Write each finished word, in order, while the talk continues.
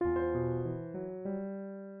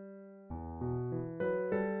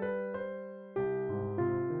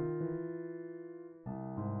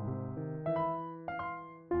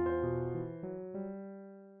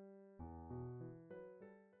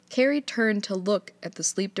Carrie turned to look at the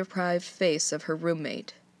sleep-deprived face of her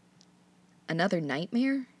roommate. "Another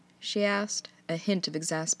nightmare?" she asked, a hint of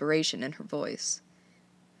exasperation in her voice.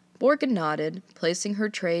 Morgan nodded, placing her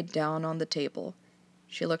tray down on the table.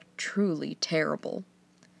 She looked truly terrible.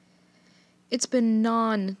 "It's been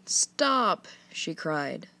non-stop," she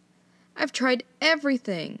cried. "I've tried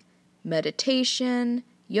everything. Meditation,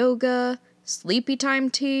 yoga, sleepy time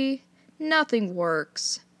tea. Nothing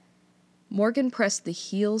works." Morgan pressed the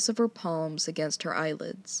heels of her palms against her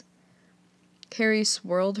eyelids. Carrie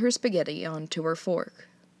swirled her spaghetti onto her fork.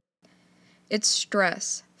 "It's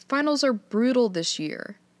stress. Finals are brutal this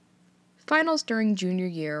year." Finals during junior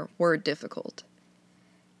year were difficult.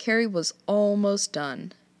 Carrie was almost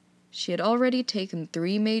done. She had already taken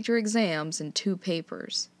 3 major exams and 2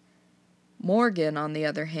 papers. Morgan, on the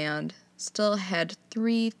other hand, still had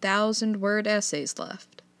 3,000-word essays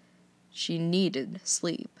left. She needed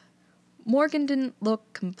sleep. Morgan didn't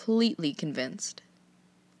look completely convinced.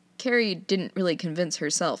 Carrie didn't really convince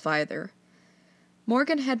herself either.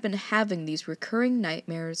 Morgan had been having these recurring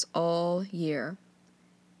nightmares all year.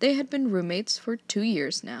 They had been roommates for 2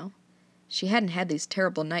 years now. She hadn't had these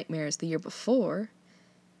terrible nightmares the year before.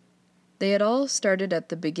 They had all started at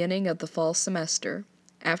the beginning of the fall semester,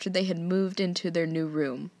 after they had moved into their new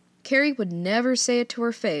room. Carrie would never say it to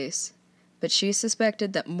her face, but she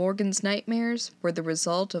suspected that Morgan's nightmares were the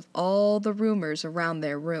result of all the rumors around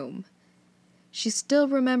their room. She still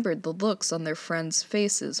remembered the looks on their friends'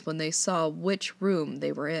 faces when they saw which room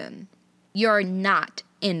they were in. "You're not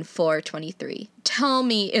in 423. Tell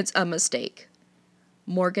me it's a mistake."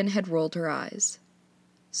 Morgan had rolled her eyes.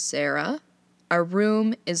 "Sarah, our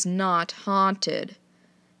room is not haunted."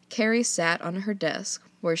 Carrie sat on her desk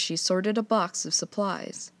where she sorted a box of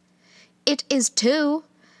supplies. "It is too.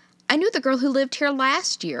 I knew the girl who lived here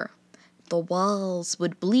last year. The walls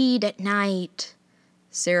would bleed at night."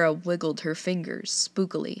 Sarah wiggled her fingers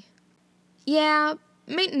spookily. "Yeah,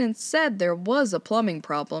 maintenance said there was a plumbing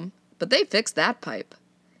problem, but they fixed that pipe."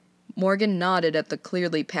 Morgan nodded at the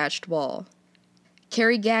clearly patched wall.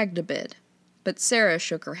 Carrie gagged a bit, but Sarah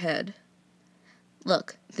shook her head.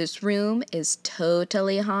 "Look, this room is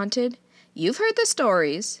totally haunted. You've heard the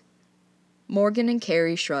stories." Morgan and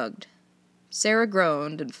Carrie shrugged. Sarah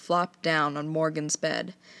groaned and flopped down on Morgan's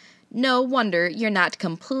bed. "No wonder you're not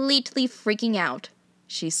completely freaking out."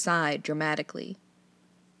 She sighed dramatically.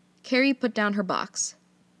 Carrie put down her box.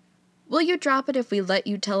 "Will you drop it if we let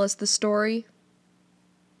you tell us the story?"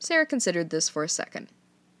 Sarah considered this for a second.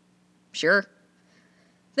 "Sure."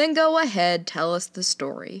 "Then go ahead, tell us the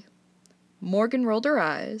story." Morgan rolled her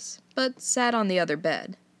eyes, but sat on the other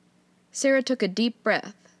bed. Sarah took a deep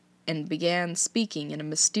breath and began speaking in a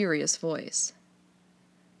mysterious voice.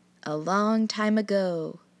 "A long time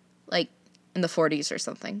ago, like in the 40s or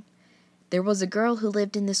something, there was a girl who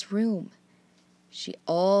lived in this room. She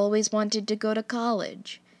always wanted to go to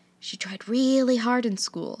college. She tried really hard in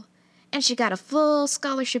school, and she got a full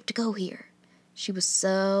scholarship to go here. She was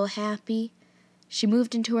so happy. She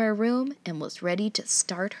moved into her room and was ready to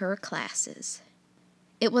start her classes.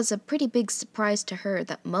 It was a pretty big surprise to her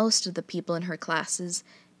that most of the people in her classes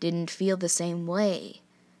didn't feel the same way,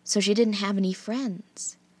 so she didn't have any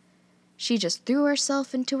friends. She just threw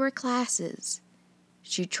herself into her classes.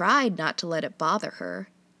 She tried not to let it bother her,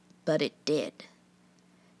 but it did.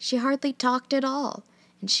 She hardly talked at all,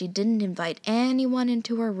 and she didn't invite anyone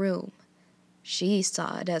into her room. She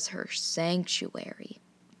saw it as her sanctuary.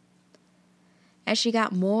 As she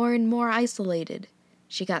got more and more isolated,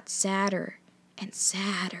 she got sadder and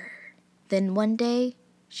sadder. Then one day,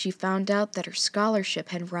 she found out that her scholarship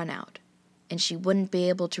had run out, and she wouldn't be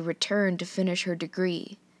able to return to finish her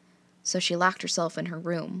degree, so she locked herself in her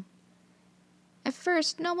room. At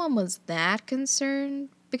first, no one was that concerned,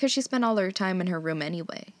 because she spent all her time in her room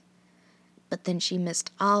anyway. But then she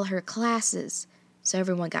missed all her classes, so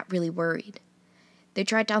everyone got really worried. They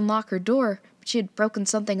tried to unlock her door, but she had broken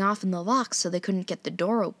something off in the lock, so they couldn't get the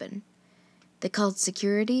door open. They called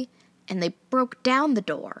security, and they broke down the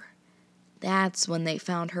door. That's when they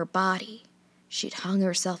found her body. She'd hung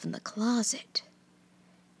herself in the closet.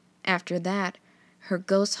 After that, her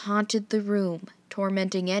ghost haunted the room,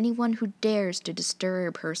 tormenting anyone who dares to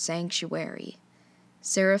disturb her sanctuary.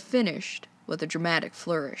 Sarah finished with a dramatic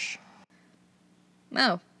flourish.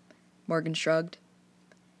 "Oh," Morgan shrugged.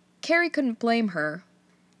 Carrie couldn't blame her.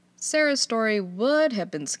 Sarah's story would have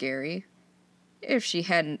been scary if she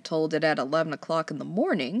hadn't told it at 11 o'clock in the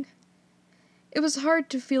morning. It was hard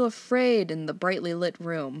to feel afraid in the brightly lit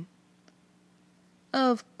room.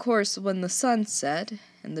 Of course, when the sun set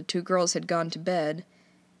and the 2 girls had gone to bed,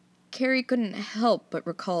 Carrie couldn't help but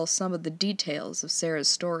recall some of the details of Sarah's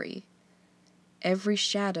story. Every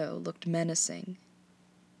shadow looked menacing.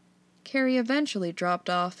 Carrie eventually dropped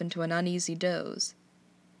off into an uneasy doze.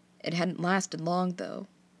 It hadn't lasted long, though.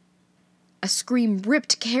 A scream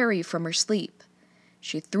ripped Carrie from her sleep.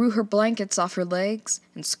 She threw her blankets off her legs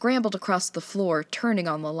and scrambled across the floor, turning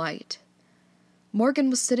on the light. Morgan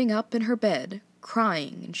was sitting up in her bed,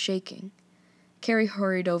 crying and shaking. Carrie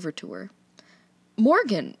hurried over to her.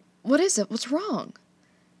 "Morgan, what is it? What's wrong?"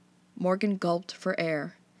 Morgan gulped for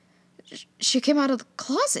air. She came out of the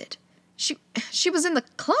closet. She was in the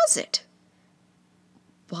closet."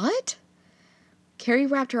 "What?" Carrie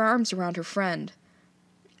wrapped her arms around her friend.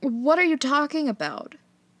 "What are you talking about?"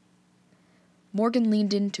 Morgan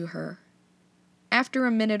leaned into her. After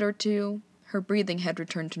a minute or two, her breathing had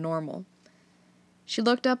returned to normal. She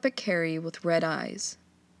looked up at Carrie with red eyes.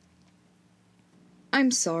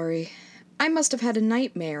 "I'm sorry. I must have had a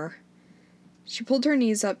nightmare." She pulled her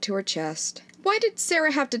knees up to her chest. "Why did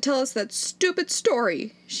Sarah have to tell us that stupid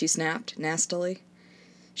story?" she snapped, nastily.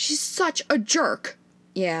 "She's such a jerk."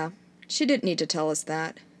 "Yeah, she didn't need to tell us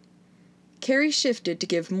that." Carrie shifted to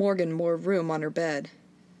give Morgan more room on her bed.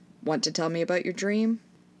 "Want to tell me about your dream?"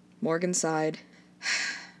 Morgan sighed.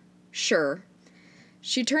 "Sure."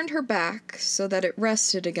 She turned her back so that it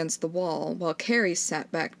rested against the wall while Carrie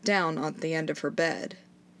sat back down on the end of her bed.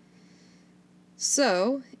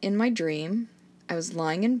 "So, in my dream, I was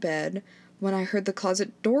lying in bed when I heard the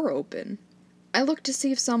closet door open. I looked to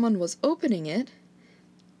see if someone was opening it,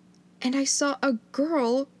 and I saw a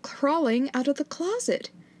girl crawling out of the closet."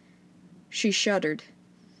 She shuddered.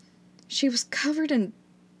 "She was covered in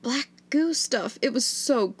black goo stuff. It was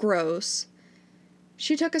so gross."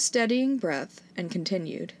 She took a steadying breath and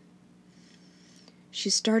continued. "She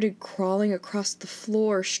started crawling across the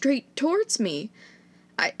floor straight towards me.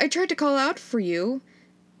 I tried to call out for you,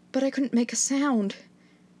 but I couldn't make a sound.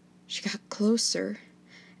 She got closer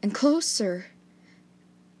and closer,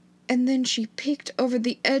 and then she peeked over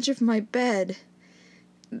the edge of my bed.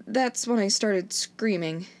 That's when I started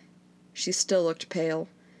screaming." She still looked pale.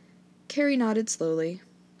 Carrie nodded slowly.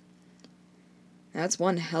 "That's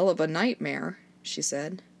one hell of a nightmare," she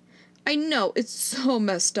said. "I know, it's so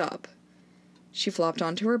messed up." She flopped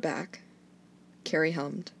onto her back. Carrie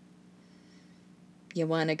hummed. "You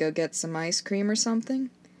want to go get some ice cream or something?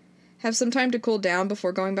 Have some time to cool down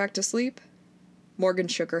before going back to sleep?" Morgan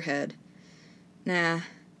shook her head. "Nah,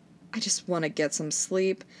 I just want to get some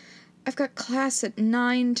sleep. I've got class at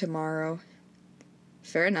 9 tomorrow."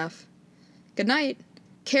 "Fair enough. Good night."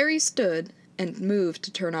 Carrie stood and moved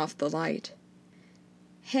to turn off the light.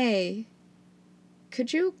 "Hey,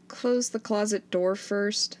 could you close the closet door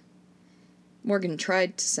first?" Morgan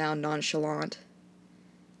tried to sound nonchalant.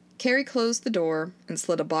 Carrie closed the door and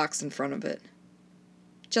slid a box in front of it.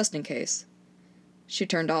 Just in case. She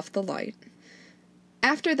turned off the light.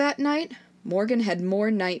 After that night, Morgan had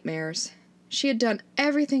more nightmares. She had done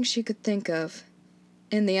everything she could think of.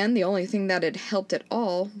 In the end, the only thing that had helped at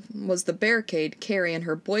all was the barricade Carrie and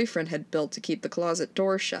her boyfriend had built to keep the closet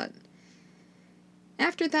door shut.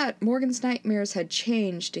 After that, Morgan's nightmares had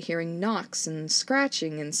changed to hearing knocks and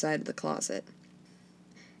scratching inside the closet.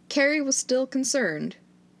 Carrie was still concerned,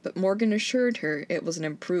 but Morgan assured her it was an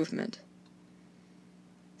improvement.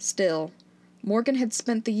 Still, Morgan had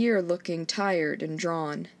spent the year looking tired and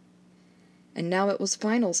drawn, and now it was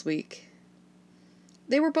finals week.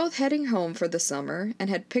 They were both heading home for the summer and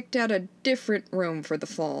had picked out a different room for the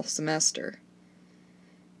fall semester.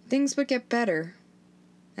 Things would get better.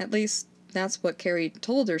 At least, that's what Carrie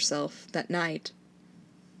told herself that night.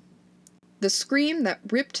 The scream that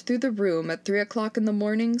ripped through the room at 3 o'clock in the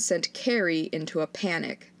morning sent Carrie into a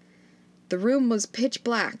panic. The room was pitch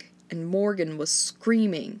black, and Morgan was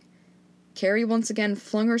screaming. Carrie once again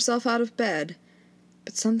flung herself out of bed,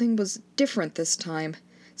 but something was different this time.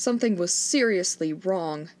 Something was seriously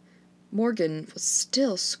wrong. Morgan was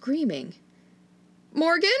still screaming.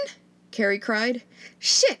 "Morgan!" Carrie cried.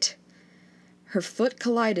 "Shit!" Her foot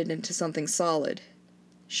collided into something solid.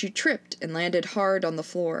 She tripped and landed hard on the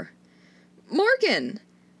floor. "Morgan!"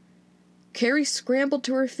 Carrie scrambled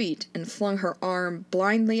to her feet and flung her arm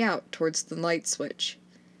blindly out towards the light switch.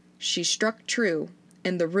 She struck true,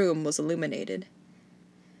 and the room was illuminated.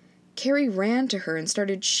 Carrie ran to her and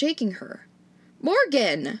started shaking her.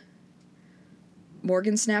 "Morgan!"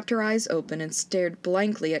 Morgan snapped her eyes open and stared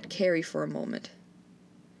blankly at Carrie for a moment.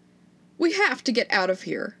 "We have to get out of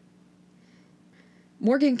here."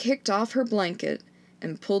 Morgan kicked off her blanket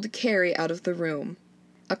and pulled Carrie out of the room.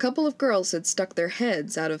 A couple of girls had stuck their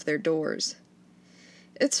heads out of their doors.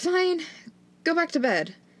 "It's fine. Go back to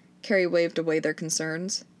bed." Carrie waved away their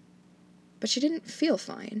concerns. But she didn't feel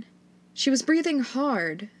fine. She was breathing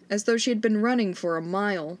hard, as though she had been running for a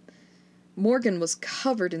mile. Morgan was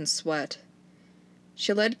covered in sweat.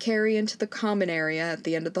 She led Carrie into the common area at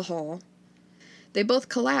the end of the hall. They both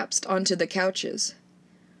collapsed onto the couches.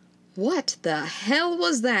 What the hell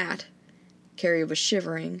was that? Carrie was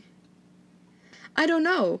shivering. I don't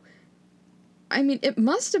know. I mean, it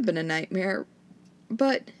must have been a nightmare,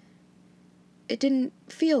 but it didn't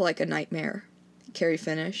feel like a nightmare, Carrie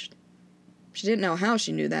finished. She didn't know how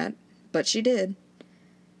she knew that, but she did.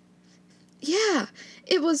 Yeah,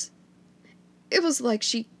 it was like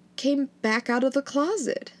she came back out of the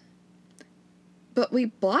closet. But we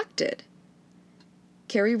blocked it.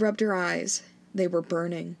 Carrie rubbed her eyes. They were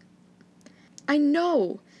burning. I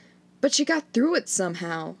know, but she got through it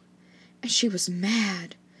somehow. And she was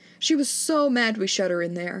mad. She was so mad we shut her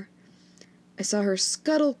in there. I saw her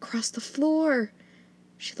scuttle across the floor.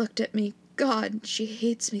 She looked at me. God, she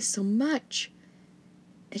hates me so much.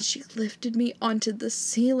 And she lifted me onto the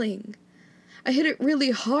ceiling. I hit it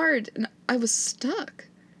really hard, and I was stuck.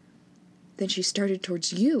 Then she started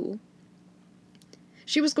towards you.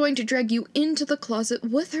 She was going to drag you into the closet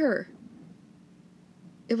with her.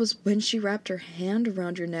 It was when she wrapped her hand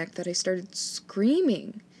around your neck that I started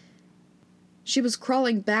screaming. She was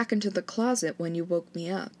crawling back into the closet when you woke me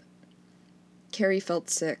up. Carrie felt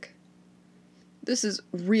sick. This is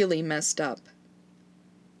really messed up.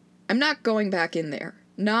 I'm not going back in there.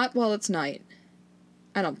 Not while it's night.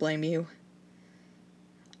 I don't blame you.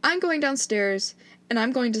 I'm going downstairs, and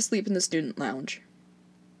I'm going to sleep in the student lounge.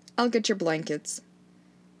 I'll get your blankets.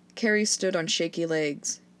 Carrie stood on shaky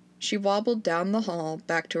legs. She wobbled down the hall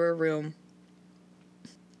back to her room.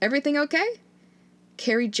 Everything okay?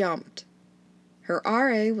 Carrie jumped. Her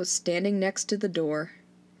RA was standing next to the door.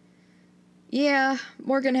 Yeah,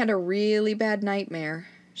 Morgan had a really bad nightmare.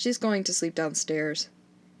 She's going to sleep downstairs.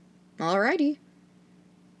 Alrighty.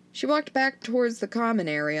 She walked back towards the common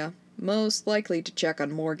area, most likely to check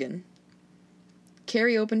on Morgan.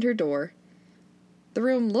 Carrie opened her door. The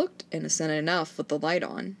room looked innocent enough with the light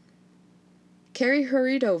on. Carrie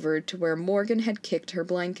hurried over to where Morgan had kicked her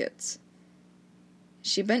blankets.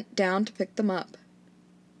 She bent down to pick them up.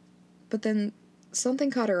 But then something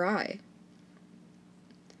caught her eye.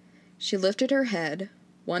 She lifted her head,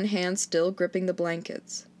 one hand still gripping the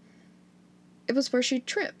blankets. It was where she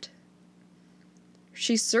tripped.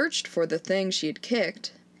 She searched for the thing she had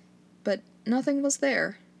kicked, but nothing was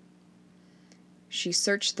there. She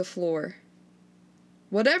searched the floor.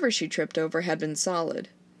 Whatever she tripped over had been solid,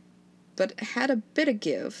 but had a bit of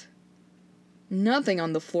give. Nothing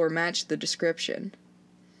on the floor matched the description.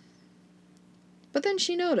 But then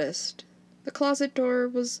she noticed the closet door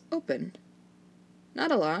was open.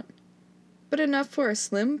 Not a lot, but enough for a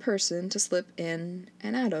slim person to slip in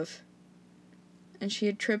and out of. And she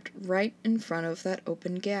had tripped right in front of that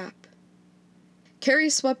open gap. Carrie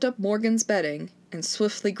swept up Morgan's bedding and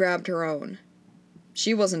swiftly grabbed her own.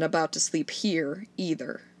 She wasn't about to sleep here,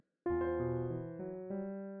 either.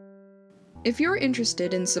 If you're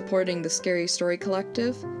interested in supporting the Scary Story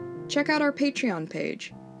Collective, check out our Patreon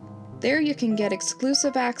page. There you can get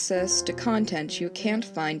exclusive access to content you can't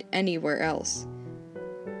find anywhere else,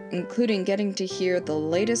 including getting to hear the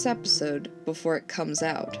latest episode before it comes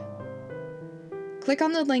out. Click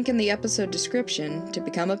on the link in the episode description to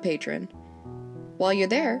become a patron. While you're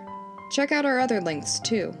there, check out our other links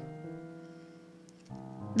too.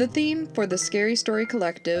 The theme for the Scary Story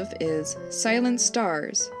Collective is Silent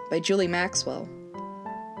Stars by Julie Maxwell.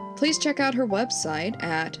 Please check out her website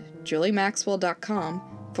at juliemaxwell.com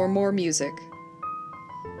for more music.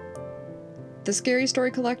 The Scary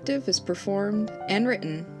Story Collective is performed and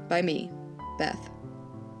written by me, Beth.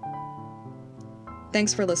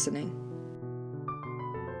 Thanks for listening.